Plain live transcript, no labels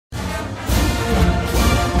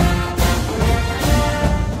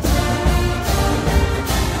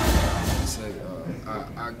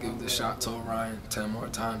told Ryan 10 more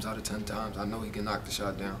times out of 10 times, I know he can knock the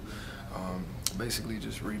shot down. Basically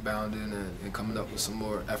just rebounding and coming up with some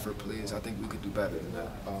more effort plays. I think we could do better than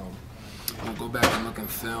that. We'll go back and look in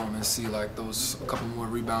film and see like those a couple more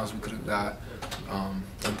rebounds we could have got,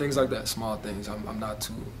 and things like that, small things. I'm not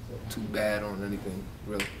too bad on anything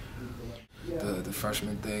really. The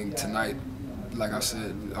freshman thing tonight, like I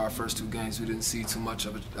said, our first 2 games we didn't see too much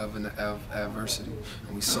of adversity,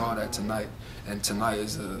 and we saw that tonight. And tonight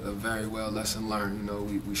is a very well lesson learned. You know,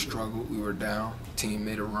 we struggled, we were down, team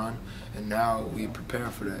made a run, and now we prepare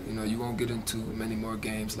for that. You know, you won't get into many more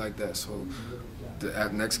games like that. So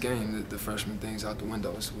at next game, the freshman thing's out the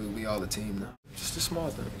window. So we all a team now. Just the small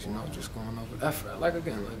things, you know, just going over effort. Like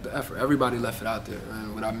again, like the effort. Everybody left it out there,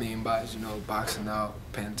 and what I mean by is, you know, boxing out,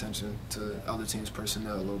 paying attention to other teams'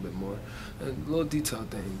 personnel a little bit more, and little detailed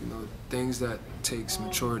things, you know, things that takes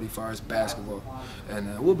maturity as far as basketball.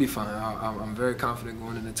 And we'll be fine. I'm very confident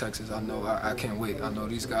going into Texas. I know I can't wait. I know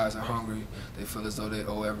these guys are hungry. They feel as though they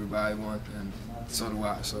owe everybody one, and so do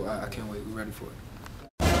I. So I can't wait. We're ready for it.